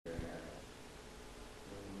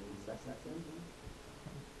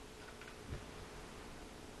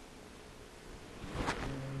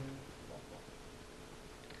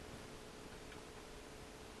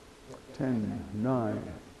Ten,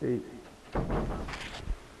 9, 8.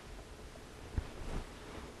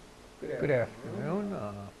 Good afternoon.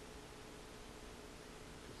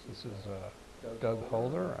 This is Doug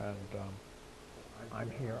Holder, and I'm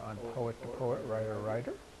here on Poet to Poet, Writer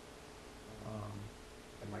Writer.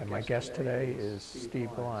 And my guest today is Steve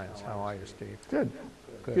Glines. How are you, Steve? Good.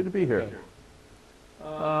 Good to be here.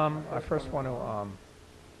 I first want to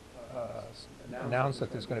announce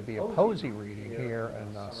that there's going to be a poesy reading here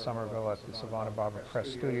in Somerville at the Savannah Barber Press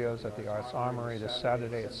Studios at the Arts Armory this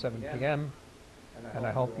Saturday at 7 p.m. And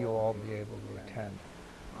I hope you'll all be able to attend.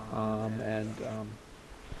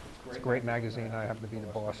 It's a great magazine. I happen to be the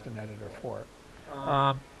Boston editor for it.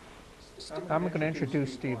 I'm going to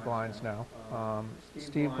introduce Steve Glines now.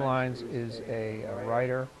 Steve Glines is a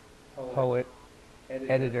writer, poet,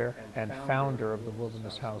 editor, and founder of the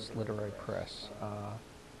Wilderness House Literary Press.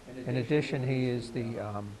 In addition, he is the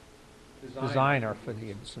designer for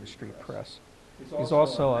the Innocent Street Press. He's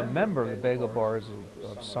also a member of the Bagel Bars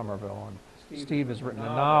of Somerville. And Steve has written a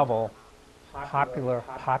novel, Poplar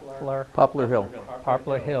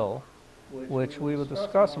Hill, which we will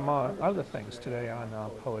discuss among other things today on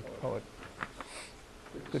Poet to Poet.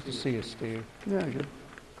 Good to see you, Steve. Yeah, good.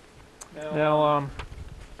 Now,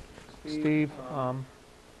 Steve,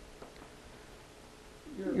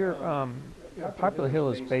 Poplar Hill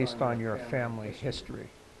is based on your family history.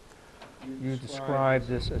 You describe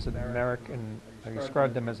this as an American, you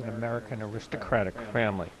describe them as an American aristocratic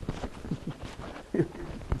family.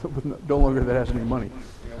 No longer that has any money.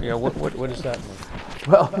 Yeah, what does that mean?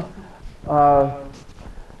 Well,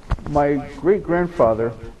 my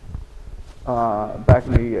great-grandfather, back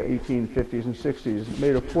in the 1850s and 60s,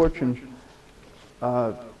 made a fortune.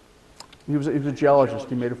 He was a geologist.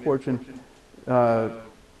 He made a fortune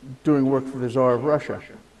doing work for the Tsar of Russia.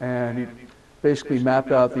 And he basically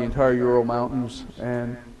mapped out the entire Ural Mountains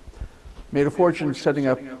and made a fortune setting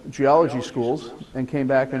up geology schools, and came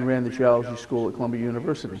back and ran the geology school at Columbia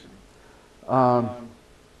University.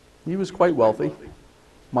 He was quite wealthy.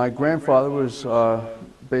 My grandfather was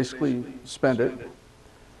basically spent it,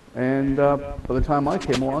 and by the time I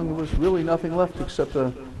came along, there was really nothing left except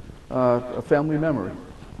a family memory.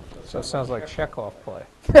 So it sounds like Chekhov play.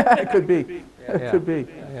 It could be. It could be.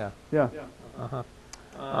 Yeah. Yeah. Uh-huh.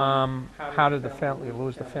 How did the family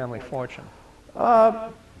lose the family fortune?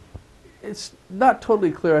 It's not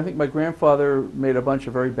totally clear. I think my grandfather made a bunch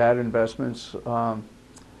of very bad investments,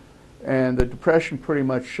 and the Depression pretty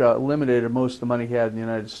much eliminated most of the money he had in the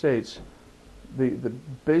United States. The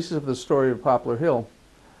basis of the story of Poplar Hill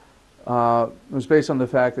was based on the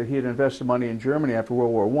fact that he had invested money in Germany after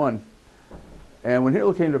World War I, and when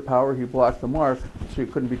Hitler came to power, he blocked the mark so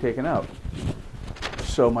he couldn't be taken out.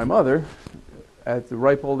 So my mother, at the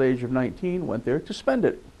ripe old age of 19, went there to spend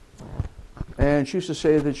it. And she used to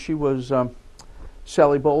say that she was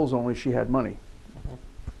Sally Bowles, only she had money.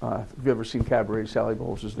 If you've ever seen Cabaret, Sally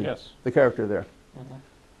Bowles is the character there.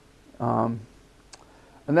 And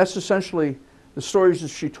that's essentially the stories that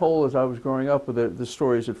she told as I was growing up, were the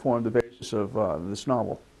stories that formed the basis of this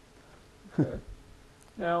novel.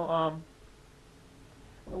 Now,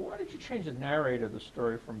 why did you change the narrator of the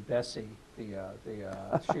story from Bessie? She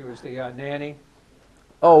was the nanny.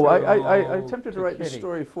 Oh, I attempted to write this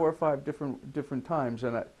story 4 or 5 different times,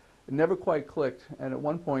 and it never quite clicked. And at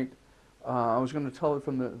one point, I was going to tell it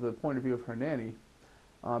from the point of view of her nanny,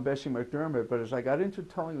 Bessie McDermott. But as I got into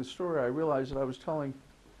telling the story, I realized that I was telling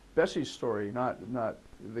Bessie's story, not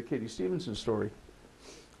the Katie Stevenson story.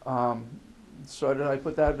 So I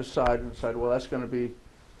put that aside and decided, well, that's going to be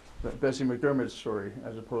Bessie McDermott's story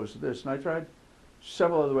as opposed to this. And I tried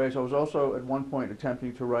several other ways. I was also at one point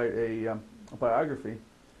attempting to write a biography,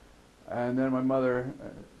 and then my mother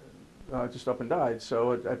just up and died.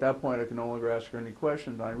 So at that point, I could no longer ask her any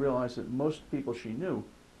questions. And I realized that most people she knew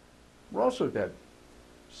were also dead.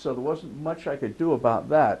 So there wasn't much I could do about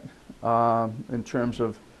that in terms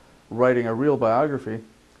of writing a real biography.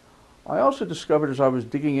 I also discovered as I was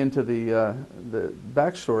digging into the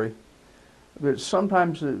backstory that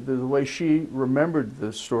sometimes the way she remembered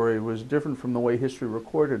the story was different from the way history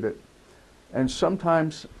recorded it. And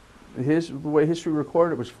sometimes the way history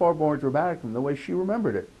recorded it was far more dramatic than the way she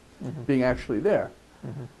remembered it, being actually there.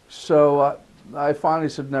 So I finally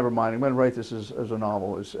said, never mind, I'm going to write this as a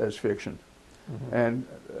novel, as fiction. And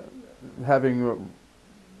having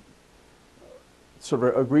sort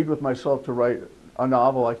of agreed with myself to write a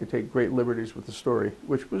novel, I could take great liberties with the story,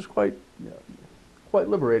 which was quite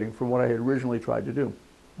liberating from what I had originally tried to do.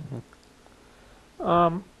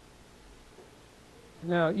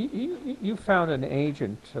 Now, you found an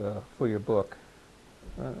agent for your book.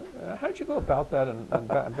 How did you go about that,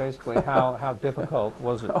 and basically how difficult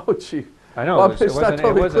was it? Oh, gee. I know Well, it it's not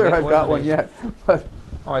totally wasn't clear I've got one easy. yet, but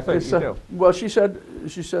Oh, I thought it's, you do. well, she said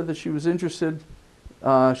that she was interested.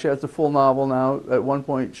 She has the full novel now. At one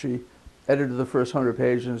point, she edited the first 100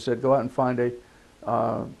 pages and said, "Go out and find a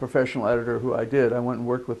professional editor," who I did. I went and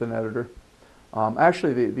worked with an editor.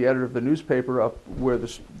 Actually, the editor of the newspaper up where the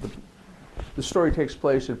story takes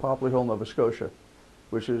place in Poplar Hill, Nova Scotia,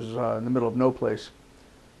 which is in the middle of no place,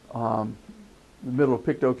 the middle of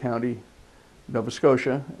Pictou County, Nova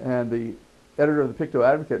Scotia, and the editor of the Pictou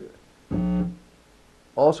Advocate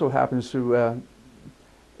also happens to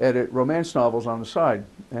edit romance novels on the side,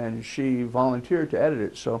 and she volunteered to edit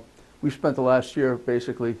it. So we spent the last year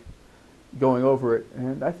basically going over it,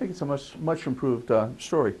 and I think it's a much improved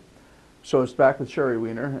story. So it's back with Sherry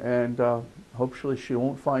Weiner, and hopefully she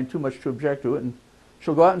won't find too much to object to it, and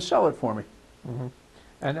she'll go out and sell it for me. Hmm.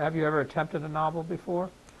 And have you ever attempted a novel before?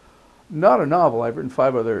 Not a novel. I've written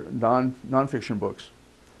 5 other nonfiction books.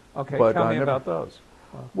 Okay, But, tell me never- about those.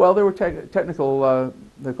 Well, they were technical.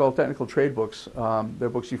 They're called technical trade books. They're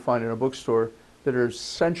books you find in a bookstore that are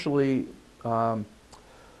essentially how-to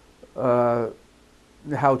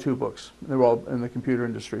books. They're all in the computer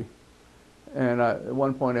industry. And at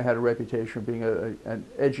one point, I had a reputation of being an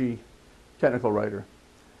edgy technical writer,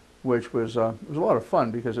 which was it was a lot of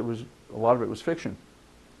fun because a lot of it was fiction.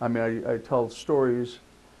 I mean, I tell stories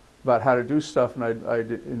about how to do stuff, and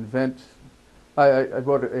I'd invent. I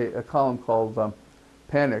wrote a column called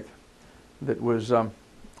Panic that was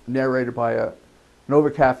narrated by an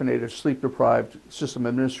overcaffeinated, sleep-deprived system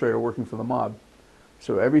administrator working for the mob.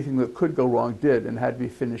 So everything that could go wrong did, and had to be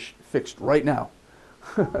fixed right now.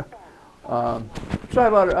 So I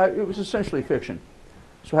had it was essentially fiction.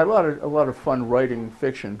 So I had a lot of fun writing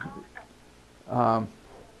fiction.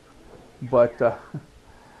 But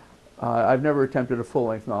I've never attempted a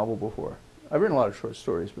full-length novel before. I've written a lot of short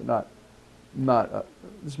stories, but not.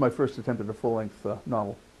 This is my first attempt at a full-length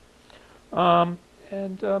novel.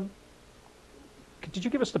 Did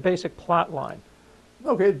you give us the basic plot line?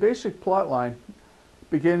 Okay, the basic plot line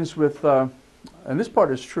begins with, and this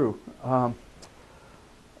part is true.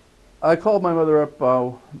 I called my mother up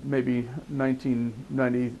maybe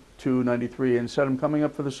 1992, 93, and said I'm coming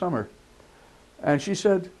up for the summer. And she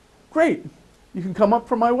said, "Great, you can come up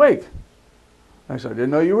for my wake." I said, "I didn't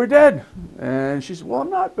know you were dead." And she said, "Well, I'm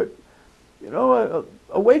not, but you know,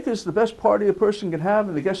 a wake is the best party a person can have,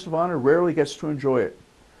 and the guest of honor rarely gets to enjoy it."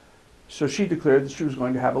 So she declared that she was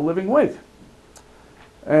going to have a living wake.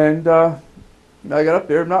 And I got up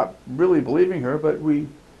there, not really believing her, but we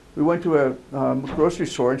went to a grocery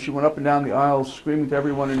store, and she went up and down the aisles screaming to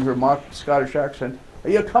everyone in her mock Scottish accent, "Are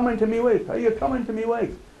you coming to me wake? Are you coming to me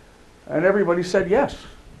wake?" And everybody said yes.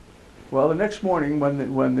 Well, the next morning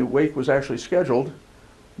when the wake was actually scheduled,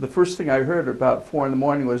 the first thing I heard about 4 in the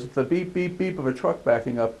morning was the beep, beep, beep of a truck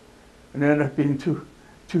backing up, and it ended up being two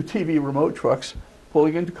TV remote trucks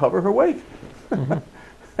pulling in to cover her wake.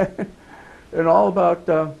 Mm-hmm. And all about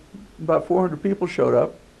 400 people showed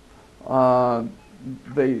up.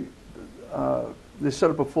 They set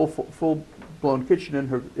up a full-blown kitchen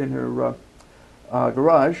in her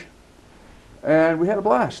garage, and we had a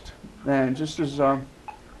blast. And just as it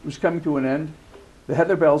was coming to an end, the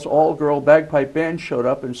Heather Bells all-girl bagpipe band showed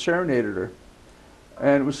up and serenaded her,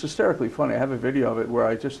 and it was hysterically funny. I have a video of it where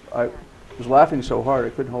I was laughing so hard I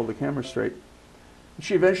couldn't hold the camera straight.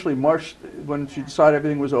 She eventually marched when she decided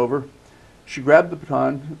everything was over. She grabbed the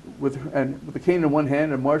baton with the cane in one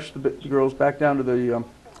hand and marched the girls back down to the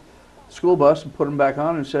school bus and put them back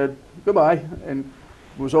on and said goodbye, and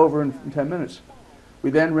it was over in 10 minutes. We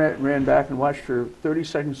then ran back and watched her 30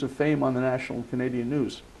 seconds of fame on the national Canadian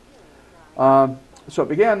news. So it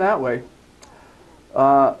began that way.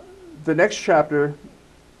 The next chapter,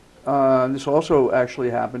 this also actually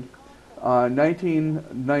happened.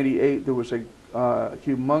 1998, there was a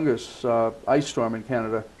humongous ice storm in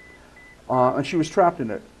Canada, and she was trapped in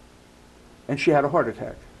it, and she had a heart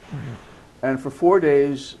attack. Mm-hmm. And for 4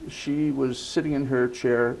 days, she was sitting in her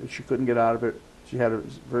chair. She couldn't get out of it. She had a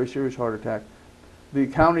very serious heart attack. The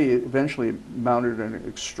county eventually mounted an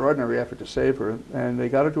extraordinary effort to save her, and they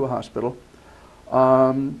got her to a hospital.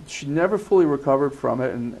 She never fully recovered from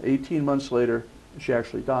it, and 18 months later, she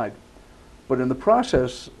actually died. But in the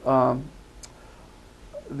process, my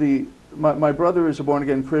brother is a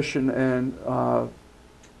born-again Christian, and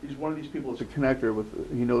he's one of these people that's a connector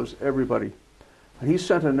he knows everybody. And he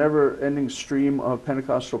sent a never-ending stream of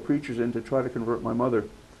Pentecostal preachers in to try to convert my mother,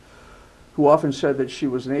 who often said that she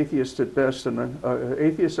was an atheist at best, and an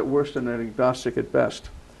atheist at worst, and an agnostic at best.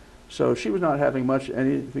 So she was not having much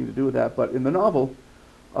anything to do with that. But in the novel,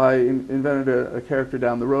 I invented a character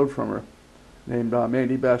down the road from her named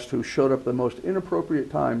Mandy Best, who showed up at the most inappropriate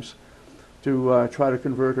times to try to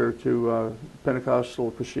convert her to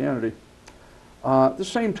Pentecostal Christianity. At the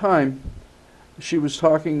same time, she was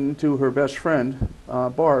talking to her best friend,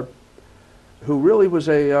 Barb, who really was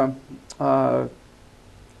a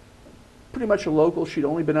pretty much a local. She'd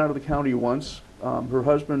only been out of the county once. Her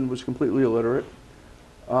husband was completely illiterate.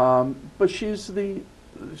 But she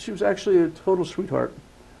was actually a total sweetheart,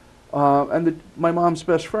 and my mom's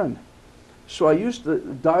best friend. So I used the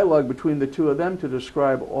dialogue between the two of them to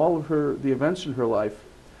describe all of the events in her life,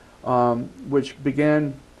 which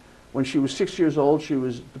began when she was 6 years old. She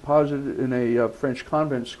was deposited in a French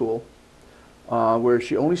convent school where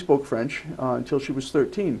she only spoke French until she was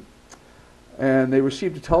 13. And they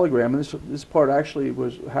received a telegram, and this part actually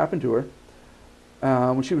happened to her.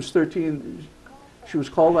 When she was 13, she was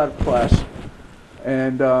called out of class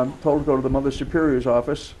and told to go to the Mother Superior's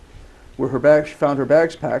office, where she found her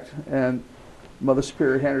bags packed, and Mother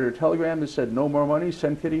Superior handed her a telegram that said, "No more money,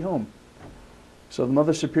 send Kitty home." So the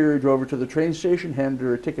Mother Superior drove her to the train station, handed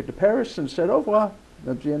her a ticket to Paris, and said, "Au revoir."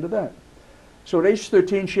 That's the end of that. So at age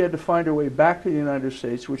 13, she had to find her way back to the United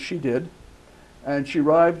States, which she did, and she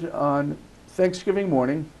arrived on Thanksgiving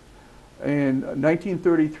morning in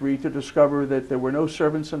 1933 to discover that there were no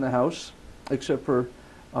servants in the house except for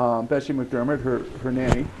Bessie McDermott, her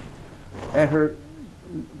nanny, and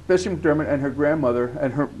Bessie McDermott and her grandmother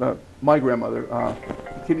and my grandmother,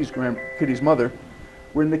 Kitty's mother,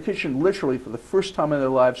 were in the kitchen literally for the first time in their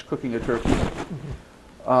lives cooking a turkey.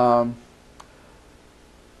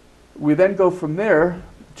 We then go from there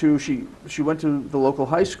to she went to the local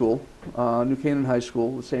high school, New Canaan High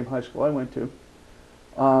School, the same high school I went to.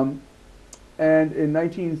 And in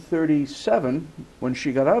 1937, when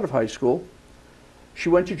she got out of high school, she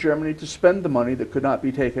went to Germany to spend the money that could not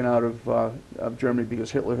be taken out of Germany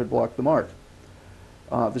because Hitler had blocked the mark.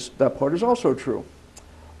 That part is also true.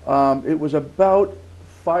 It was about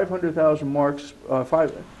 500,000 marks. In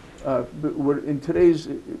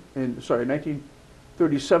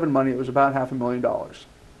 1937 money, it was about $500,000.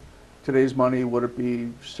 Today's money would it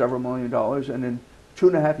be several $1,000,000, and in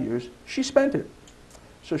 2.5 years, she spent it.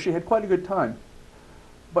 So she had quite a good time.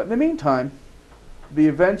 But in the meantime, the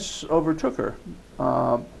events overtook her.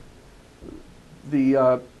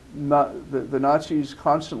 The Nazis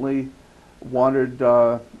constantly wanted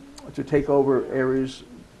to take over areas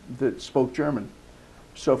that spoke German.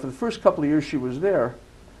 So for the first couple of years she was there,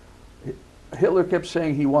 Hitler kept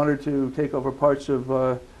saying he wanted to take over parts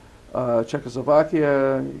of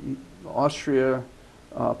Czechoslovakia, Austria,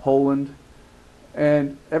 Poland,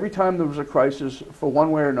 and every time there was a crisis, for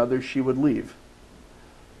one way or another, she would leave.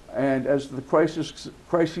 And as the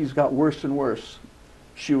crises got worse and worse,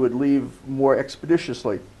 she would leave more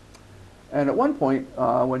expeditiously. And at one point,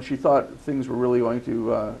 when she thought things were really going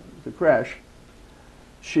to crash,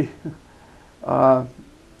 she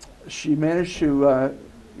managed to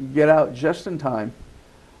get out just in time,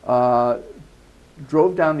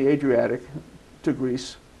 drove down the Adriatic to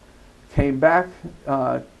Greece, came back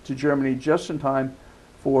to Germany just in time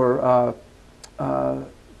for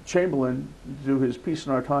Chamberlain to do his Peace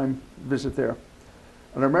in Our Time visit there.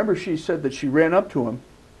 And I remember she said that she ran up to him,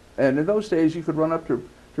 and in those days you could run up to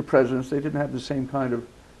presidents. They didn't have the same kind of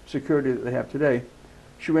security that they have today.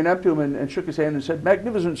 She ran up to him and shook his hand and said,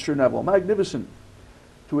 "Magnificent, Sir Neville, magnificent."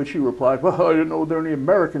 To which he replied, "Well, I didn't know there were any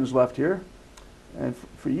Americans left here." And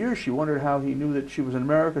for years she wondered how he knew that she was an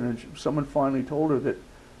American, and someone finally told her that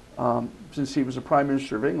since he was the Prime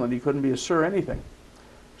Minister of England, he couldn't be a Sir anything.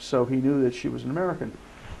 So he knew that she was an American.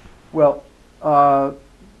 Well,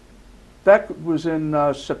 that was in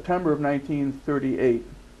September of 1938.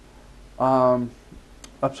 I'm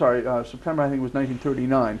sorry, September I think it was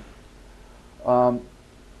 1939.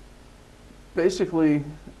 Basically,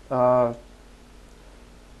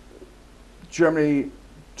 Germany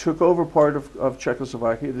took over part of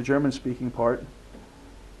Czechoslovakia, the German-speaking part.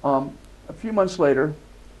 A few months later,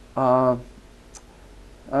 I'm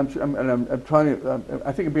trying to.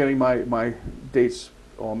 I think I'm getting my dates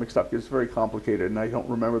all mixed up because it's very complicated and I don't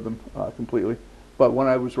remember them completely. But when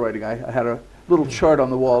I was writing, I had a little chart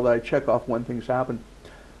on the wall that I check off when things happen.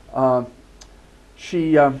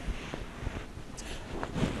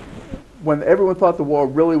 When everyone thought the war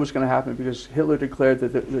really was going to happen because Hitler declared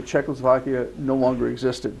that Czechoslovakia no longer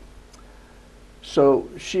existed. So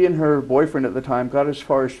she and her boyfriend at the time got as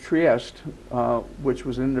far as Trieste, which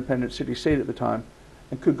was an independent city-state at the time,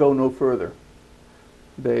 and could go no further.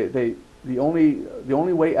 The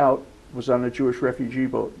only way out was on a Jewish refugee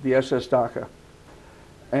boat, the SS Dhaka.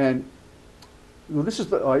 And well, this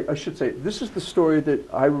is I should say, this is the story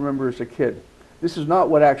that I remember as a kid. This is not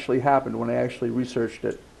what actually happened when I actually researched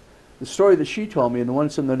it. The story that she told me, and the one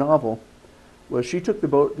that's in the novel, was she took the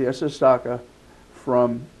boat, the SS Dhaka,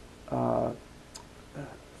 from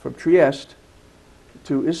Trieste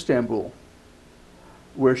to Istanbul,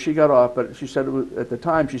 where she got off. But she said at the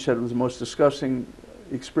time, she said it was the most disgusting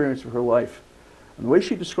experience of her life. And the way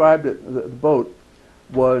she described it, the boat,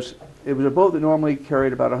 was it was a boat that normally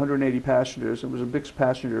carried about 180 passengers. It was a mixed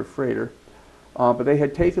passenger freighter, but they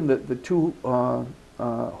had taken the two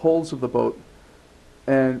holds of the boat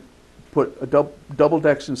and put a double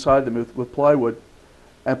decks inside them with plywood,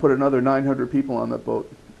 and put another 900 people on that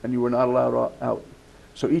boat, and you were not allowed out.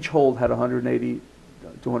 So each hold had 180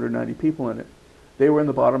 to 190 people in it. They were in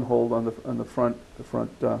the bottom hold on the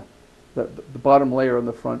bottom layer on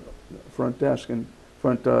the front desk and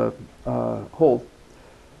front hold.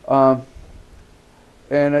 And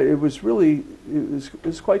it was really, it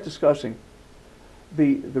was quite disgusting.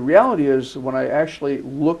 The reality is, when I actually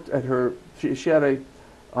looked at her, she had a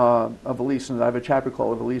valise, and I have a chapter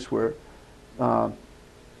called a valise, where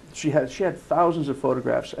she had thousands of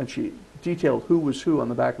photographs, and she detailed who was who on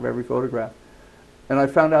the back of every photograph. And I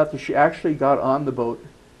found out that she actually got on the boat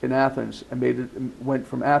in Athens and went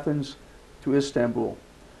from Athens to Istanbul.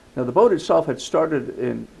 Now, the boat itself had started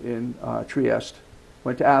in Trieste,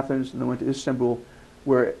 went to Athens, and then went to Istanbul,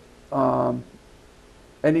 where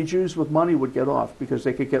any Jews with money would get off because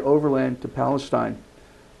they could get overland to Palestine.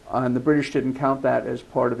 And the British didn't count that as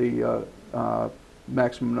part of the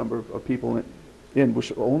maximum number of people in,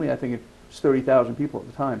 which only, I think, it was 30,000 people at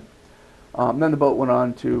the time. And then the boat went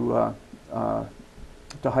on to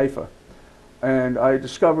Haifa. And I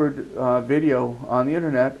discovered video on the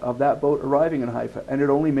internet of that boat arriving in Haifa, and it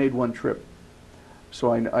only made one trip.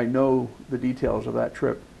 So I know the details of that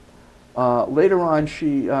trip. Later on,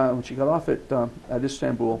 when she got off at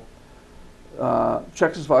Istanbul,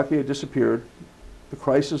 Czechoslovakia disappeared. The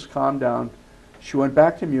crisis calmed down. She went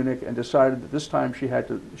back to Munich and decided that this time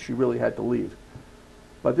she really had to leave.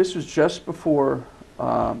 But this was just before, it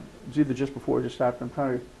was either just before or just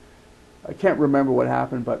after. I can't remember what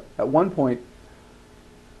happened, but at one point,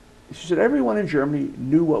 she said everyone in Germany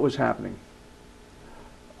knew what was happening,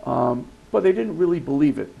 but they didn't really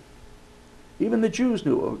believe it. Even the Jews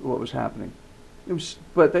knew what was happening.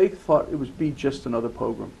 But they thought it would be just another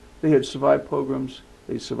pogrom. They had survived pogroms.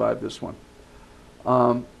 They survived this one.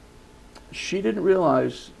 She didn't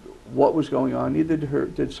realize what was going on. Neither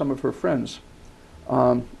did some of her friends.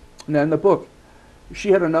 Now, in the book,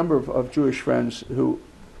 she had a number of Jewish friends who,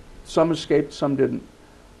 some escaped, some didn't.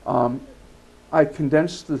 I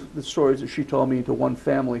condensed the stories that she told me into one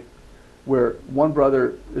family, where one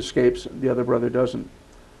brother escapes, the other brother doesn't.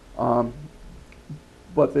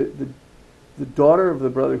 But the daughter of the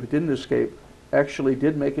brother who didn't escape actually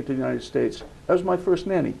did make it to the United States. That was my first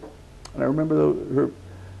nanny. And I remember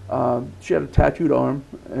she had a tattooed arm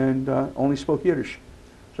and only spoke Yiddish.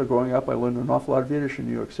 So growing up, I learned an awful lot of Yiddish in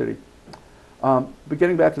New York City. But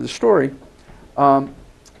getting back to the story, on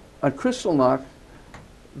Kristallnacht,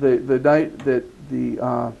 the night that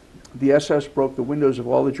the SS broke the windows of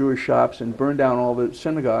all the Jewish shops and burned down all the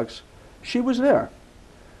synagogues, she was there.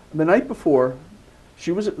 And the night before,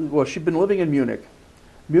 she'd been living in Munich.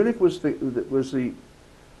 Munich was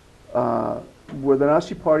where the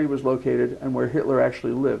Nazi Party was located and where Hitler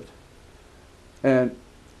actually lived. And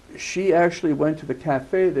she actually went to the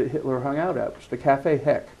cafe that Hitler hung out at, which was the Cafe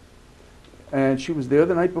Heck. And she was there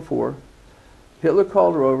the night before. Hitler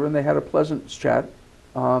called her over and they had a pleasant chat.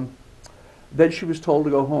 Then she was told to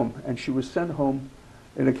go home, and she was sent home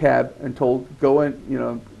in a cab and told, go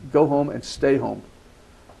home and stay home.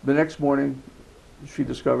 The next morning, she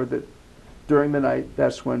discovered that during the night,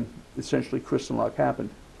 that's when essentially Kristallnacht happened.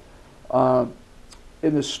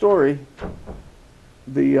 In the story,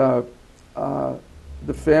 the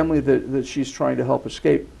family that she's trying to help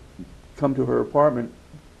escape come to her apartment,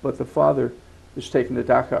 but the father is taken to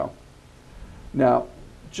Dachau. Now,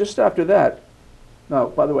 just after that, now,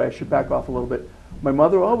 by the way, I should back off a little bit. My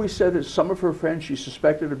mother always said that some of her friends she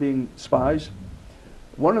suspected of being spies.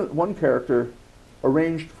 One character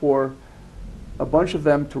arranged for a bunch of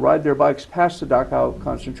them to ride their bikes past the Dachau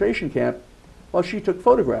concentration camp while she took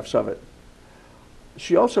photographs of it.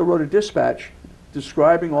 She also wrote a dispatch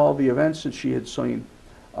describing all the events that she had seen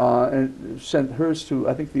and sent hers to,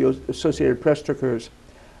 I think the Associated Press took hers.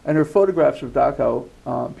 And her photographs of Dachau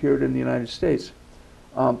appeared in the United States.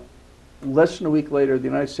 Less than a week later, the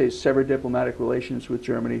United States severed diplomatic relations with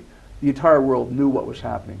Germany. The entire world knew what was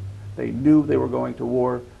happening. They knew they were going to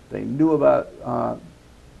war. They knew about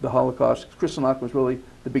the Holocaust. Kristallnacht was really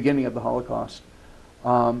the beginning of the Holocaust.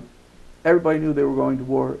 everybody knew they were going to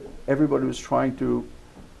war. Everybody was trying to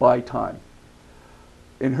buy time.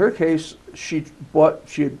 In her case, she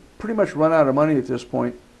had pretty much run out of money at this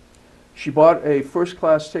point. She bought a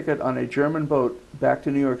first-class ticket on a German boat back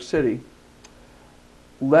to New York City,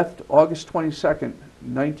 left August 22nd,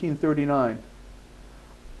 1939,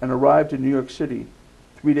 and arrived in New York City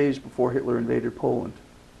 3 days before Hitler invaded Poland.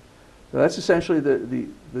 So that's essentially the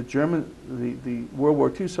World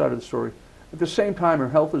War II side of the story. At the same time, her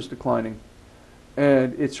health is declining,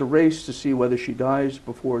 and it's a race to see whether she dies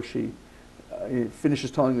before she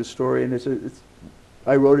finishes telling the story. And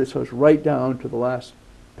I wrote it so it's right down to the last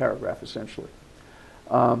paragraph, essentially.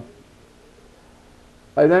 I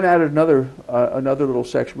then added another little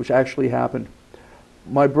section, which actually happened.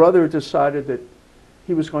 My brother decided that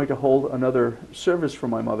he was going to hold another service for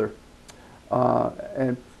my mother,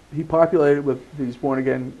 and he populated with these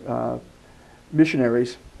born-again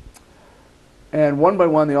missionaries. And one by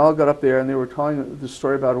one, they all got up there, and they were telling the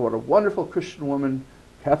story about what a wonderful Christian woman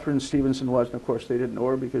Catherine Stevenson was. And of course, they didn't know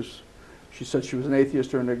her because she said she was an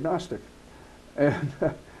atheist or an agnostic. And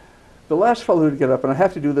the last fellow who'd get up, and I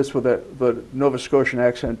have to do this with the Nova Scotian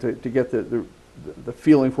accent to get the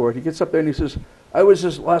feeling for it. He gets up there and he says, "I was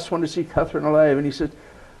the last one to see Catherine alive." And he said,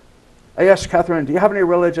 "I asked Catherine, do you have any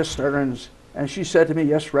religious concerns?" And she said to me,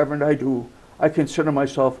 "Yes, Reverend, I do. I consider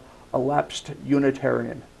myself a lapsed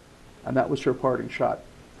Unitarian." And that was her parting shot.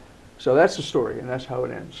 So that's the story, and that's how it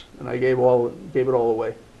ends. And I gave it all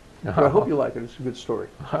away. But I hope you like it. It's a good story.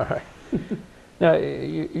 All right. Now,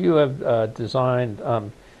 you have designed,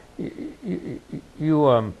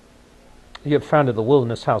 you have founded the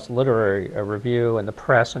Wilderness House Literary Review and the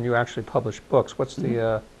press, and you actually publish books. What's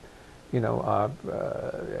the,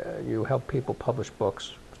 you help people publish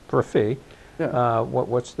books for a fee. Yeah.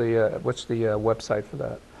 What's the website for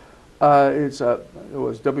that? It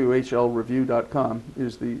was whlreview.com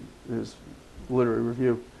is the literary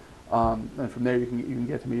review, and from there you can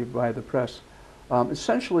get to me via the press.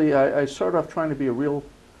 Essentially, I started off trying to be a real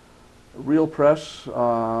press.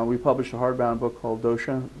 We published a hardbound book called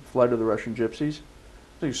Dosha, Flight of the Russian Gypsies.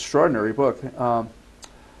 It's an extraordinary book,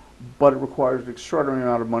 but it requires an extraordinary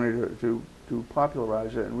amount of money to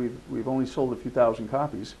popularize it, and we've only sold a few thousand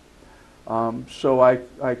copies. So I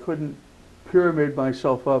couldn't pyramid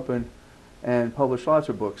myself up and publish lots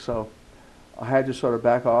of books. So I had to sort of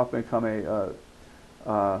back off and become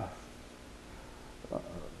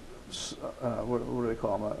what do they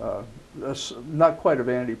call them? Not quite a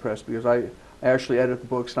vanity press, because I actually edit the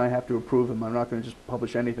books and I have to approve them. I'm not going to just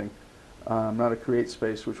publish anything. I'm not a create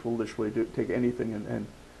space, which will literally take anything and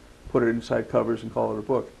put it inside covers and call it a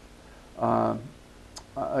book. I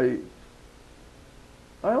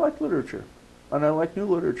like literature. And I like new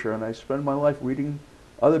literature, and I spend my life reading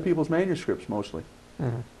other people's manuscripts mostly.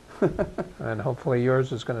 Mm-hmm. And hopefully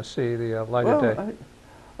yours is going to see the light of day.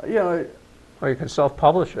 Or you can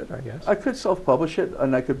self-publish it, I guess. I could self-publish it,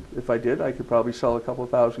 and I could, if I did, I could probably sell a couple of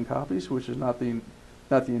thousand copies, which is not the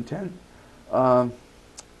intent. Now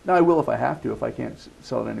I will if I have to, if I can't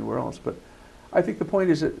sell it anywhere else. But I think the point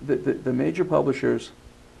is that the major publishers,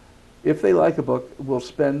 if they like a book, will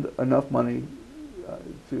spend enough money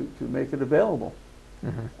to make it available,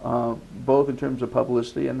 mm-hmm. Both in terms of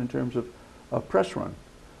publicity and in terms of press run.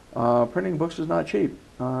 Printing books is not cheap.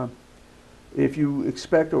 If you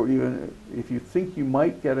expect, or even if you think you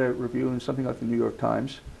might get a review in something like the New York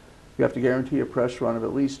Times, you have to guarantee a press run of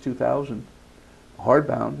at least 2,000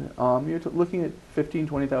 hardbound. You're looking at $15,000,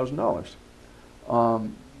 $20,000.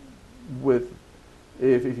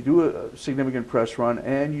 If you do a significant press run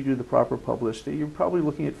and you do the proper publicity, you're probably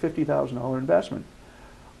looking at $50,000 investment,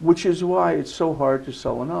 which is why it's so hard to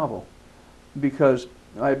sell a novel. Because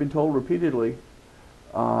I've been told repeatedly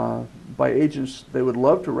by agents they would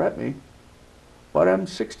love to rep me, but I'm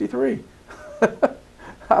 63.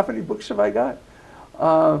 How many books have I got?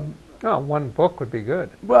 One book would be good.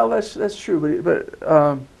 Well, that's true, but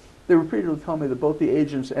they repeatedly tell me that both the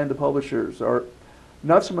agents and the publishers are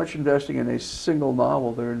not so much investing in a single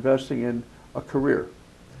novel, they're investing in a career.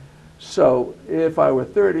 So if I were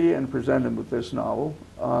 30 and presented them with this novel,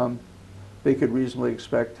 they could reasonably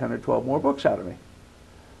expect 10 or 12 more books out of me.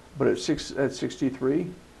 But at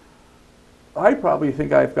 63, I probably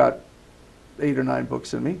think I've got 8 or 9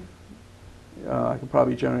 books in me. I can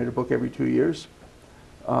probably generate a book every 2 years.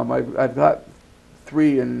 I've got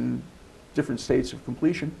 3 in different states of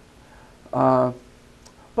completion. But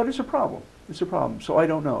it's a problem. It's a problem. So I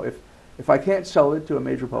don't know. If I can't sell it to a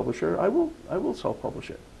major publisher, I will self-publish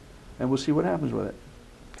it. And we'll see what happens with it.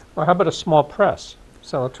 Or how about a small press?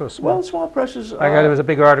 Sell it to a small... Well, small presses... there was a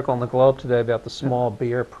big article in the Globe today about the small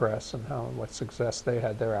beer press and what success they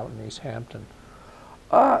had there out in East Hampton.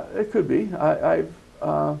 It could be.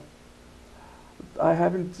 I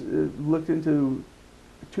haven't looked into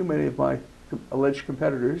too many of my alleged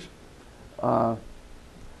competitors, so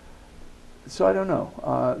I don't know.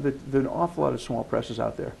 There are an awful lot of small presses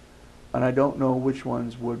out there, and I don't know which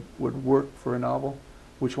ones would work for a novel,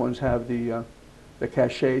 which ones have the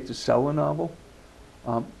cachet to sell a novel.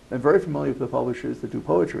 I'm very familiar with the publishers that do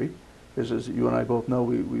poetry, because as you and I both know,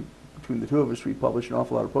 we between the two of us, we publish an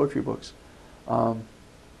awful lot of poetry books.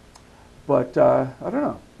 But I don't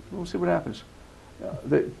know. We'll see what happens.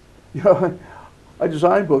 You know, I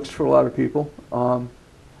design books for a lot of people,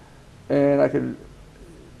 and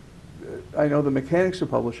I know the mechanics of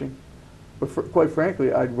publishing, but quite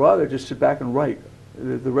frankly, I'd rather just sit back and write.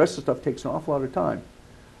 The rest of the stuff takes an awful lot of time,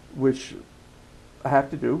 which I have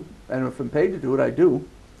to do, and if I'm paid to do it, I do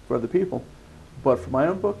for other people. But for my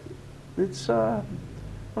own book, it's one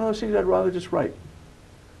of those things I'd rather just write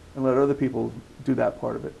and let other people do that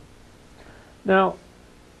part of it. Now,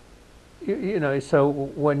 you know, so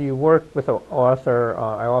when you work with an author,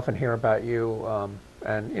 I often hear about you,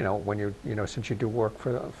 and you know, when you know, since you do work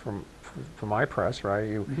for my press, right?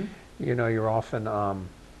 You know, you're often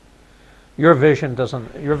your vision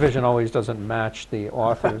always doesn't match the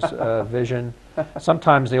author's vision.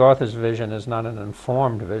 Sometimes the author's vision is not an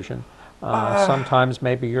informed vision. Sometimes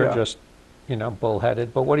maybe you're just, you know,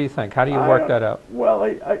 bullheaded. But what do you think? How do you work that out? Well,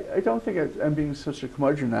 I don't think I'm being such a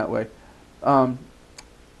curmudgeon that way.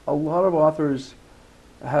 A lot of authors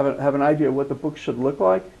have an idea of what the book should look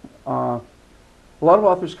like. A lot of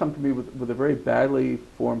authors come to me with a very badly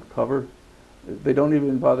formed cover. They don't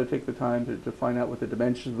even bother to take the time to find out what the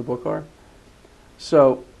dimensions of the book are.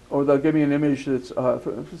 So, or they'll give me an image that's,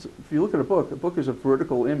 if you look at a book is a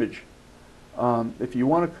vertical image. If you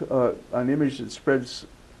want an image that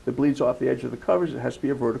bleeds off the edge of the covers, it has to be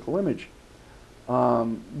a vertical image.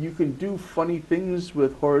 You can do funny things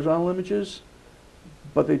with horizontal images,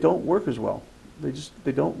 but they don't work as well.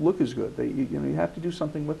 They don't look as good. You have to do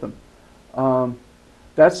something with them.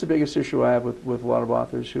 That's the biggest issue I have with a lot of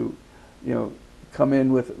authors who, you know, come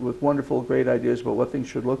in with wonderful, great ideas about what things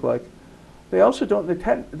should look like. They also don't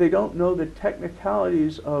know the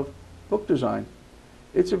technicalities of book design.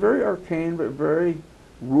 It's a very arcane but very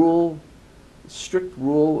strict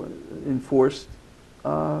rule enforced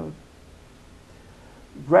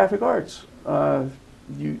graphic arts. I've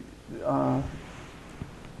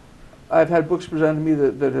had books presented to me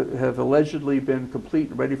that have allegedly been complete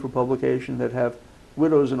and ready for publication that have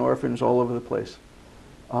widows and orphans all over the place.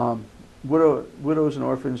 Widows and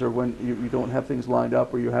orphans are when you don't have things lined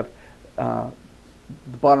up, or you have the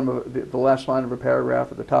bottom of the last line of a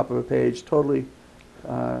paragraph at the top of a page is totally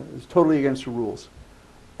against the rules.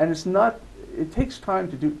 And it's not. It takes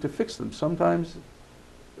time to fix them. Sometimes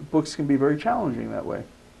books can be very challenging that way.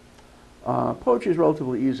 Poetry is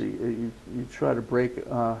relatively easy. You try to break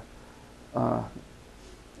on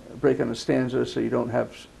a stanza so you don't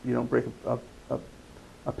break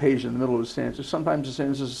a page in the middle of a stanza. Sometimes the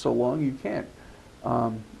stanzas are so long you can't.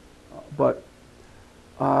 But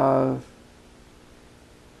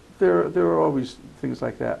there are always things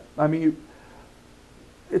like that. I mean,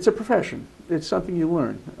 it's a profession. It's something you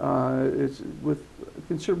learn. It's with a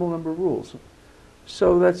considerable number of rules.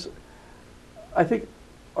 So I think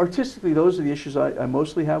artistically those are the issues I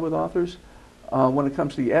mostly have with authors. When it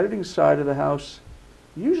comes to the editing side of the house,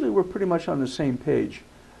 usually we're pretty much on the same page,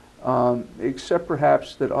 except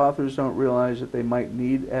perhaps that authors don't realize that they might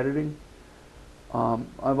need editing.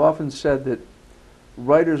 I've often said that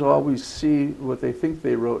writers always see what they think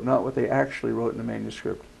they wrote, not what they actually wrote in the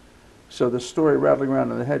manuscript. So the story rattling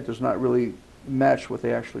around in the head does not really match what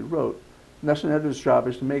they actually wrote. And that's an editor's job,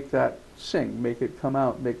 is to make that sing, make it come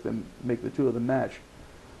out, make the two of them match.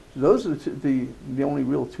 So those are the only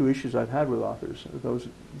real two issues I've had with authors.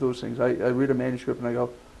 Those things. I read a manuscript and I go,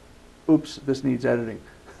 "Oops, this needs editing."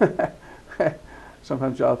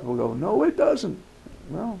 Sometimes the author will go, "No, it doesn't."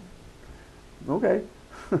 Well, okay.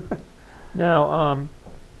 Now,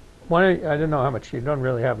 I don't know how much, you don't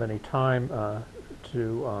really have any time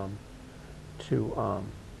to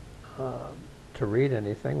read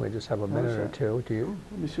anything. We just have a minute or two. Do you?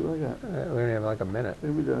 Let me see what I got. We only have like a minute.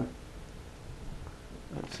 Maybe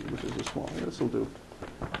let's see, which is this one. This will do.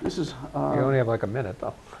 This is. You only have like a minute,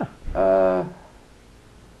 though.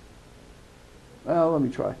 Well, let me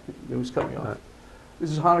try. It was cutting me off. This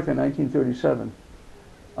is Hanukkah, 1937.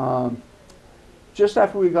 Just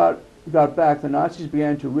after we got back, the Nazis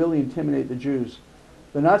began to really intimidate the Jews.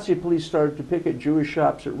 The Nazi police started to picket Jewish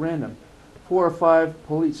shops at random. 4 or 5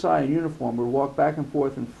 polizei in uniform would walk back and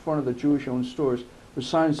forth in front of the Jewish-owned stores with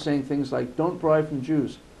signs saying things like, "Don't buy from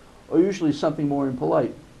Jews," or usually something more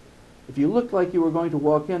impolite. If you looked like you were going to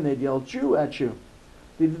walk in, they'd yell Jew at you.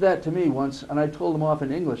 They did that to me once, and I told them off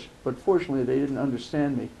in English, but fortunately they didn't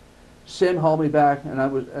understand me. Sam hauled me back, and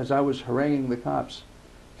as I was haranguing the cops,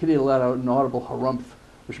 Kitty let out an audible harumph,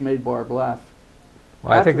 which made Barb laugh.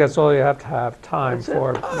 Well, I think that's all you have to have time That's it.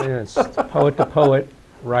 for. It's poet to poet,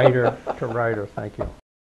 writer to writer. Thank you.